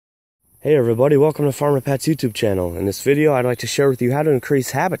Hey everybody, welcome to Farmer Pat's YouTube channel. In this video, I'd like to share with you how to increase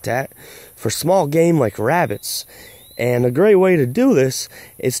habitat for small game like rabbits. And a great way to do this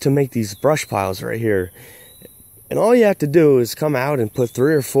is to make these brush piles right here. And all you have to do is come out and put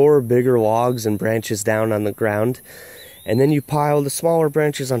 3 or 4 bigger logs and branches down on the ground. And then you pile the smaller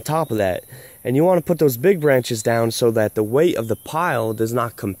branches on top of that. And you want to put those big branches down so that the weight of the pile does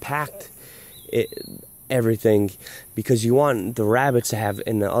not compact everything, because you want the rabbits to have,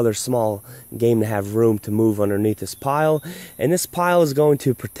 and the other small game to have room to move underneath this pile. And this pile is going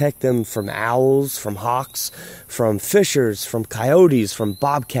to protect them from owls, from hawks, from fishers, from coyotes, from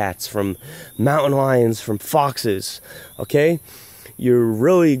bobcats, from mountain lions, from foxes. Okay? You're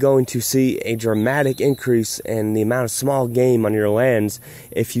really going to see a dramatic increase in the amount of small game on your lands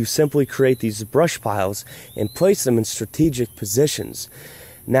if you simply create these brush piles and place them in strategic positions.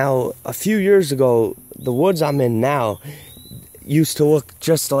 Now, a few years ago, the woods I'm in now used to look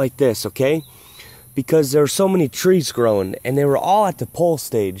just like this, okay? Because there were so many trees growing, and they were all at the pole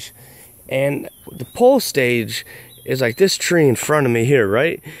stage. And the pole stage is like this tree in front of me here,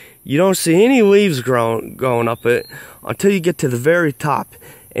 right? You don't see any leaves going up it until you get to the very top.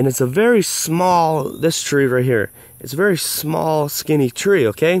 And it's a very small, this tree right here, it's a very small, skinny tree,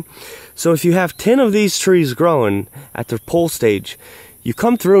 okay? So if you have 10 of these trees growing at their pole stage, you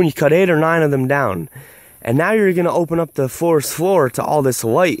come through and you cut 8 or 9 of them down. And now you're going to open up the forest floor to all this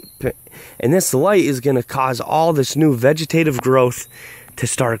light. And this light is going to cause all this new vegetative growth to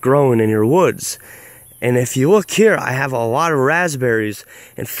start growing in your woods. And if you look here, I have a lot of raspberries.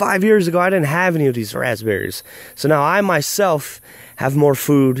 And 5 years ago, I didn't have any of these raspberries. So now I myself have more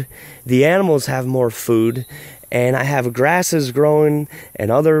food. The animals have more food. And I have grasses growing and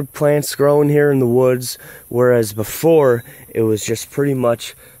other plants growing here in the woods, whereas before it was just pretty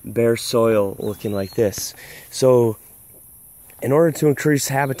much bare soil looking like this. So in order to increase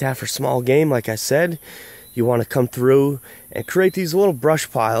habitat for small game, like I said, you want to come through and create these little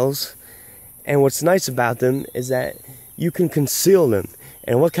brush piles. And what's nice about them is that you can conceal them.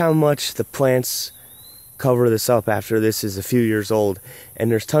 And look how much the plants cover this up after this is a few years old.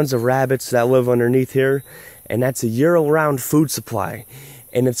 And there's tons of rabbits that live underneath here. And that's a year-round food supply.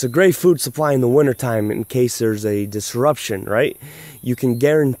 And it's a great food supply in the wintertime in case there's a disruption, right? You can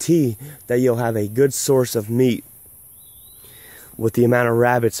guarantee that you'll have a good source of meat with the amount of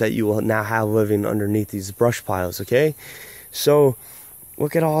rabbits that you will now have living underneath these brush piles, okay? So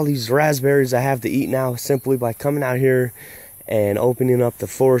look at all these raspberries I have to eat now simply by coming out here and opening up the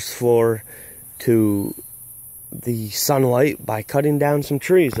forest floor to the sunlight by cutting down some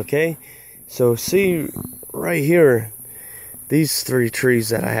trees, okay? So see right here, these 3 trees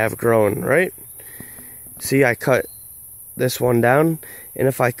that I have growing, right? See, I cut this one down, and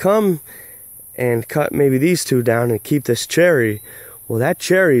if I come and cut maybe these 2 down and keep this cherry, well, that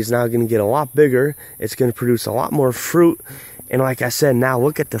cherry is now going to get a lot bigger. It's going to produce a lot more fruit. And like I said, now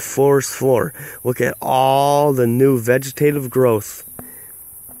look at the forest floor. Look at all the new vegetative growth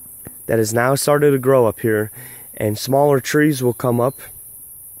that has now started to grow up here. And smaller trees will come up,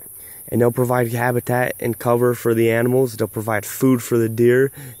 and they'll provide habitat and cover for the animals. They'll provide food for the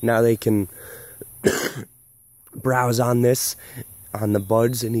deer. Now they can browse on this, on the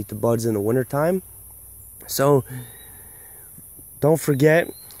buds, and eat the buds in the wintertime. So don't forget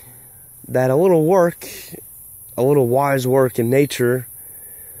that a little work, a little wise work in nature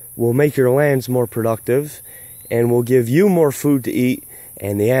will make your lands more productive and will give you more food to eat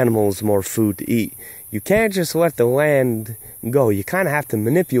and the animals more food to eat. You can't just let the land go. You kind of have to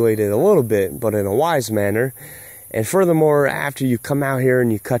manipulate it a little bit, but in a wise manner. And furthermore, after you come out here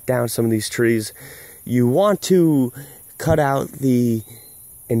and you cut down some of these trees, you want to cut out the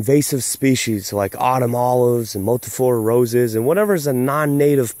invasive species like autumn olives and multiflora roses and whatever is a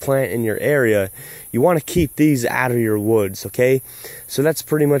non-native plant in your area. You want to keep these out of your woods, okay? So that's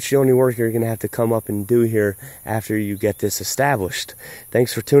pretty much the only work you're going to have to come up and do here after you get this established.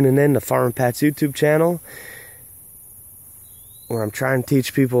 Thanks for tuning in to Farmer Pat's YouTube channel, where I'm trying to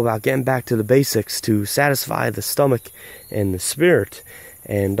teach people about getting back to the basics to satisfy the stomach and the spirit.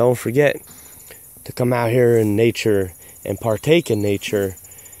 And don't forget to come out here in nature and partake in nature,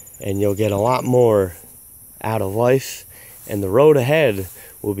 and you'll get a lot more out of life, and the road ahead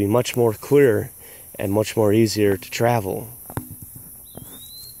will be much more clear and much more easier to travel.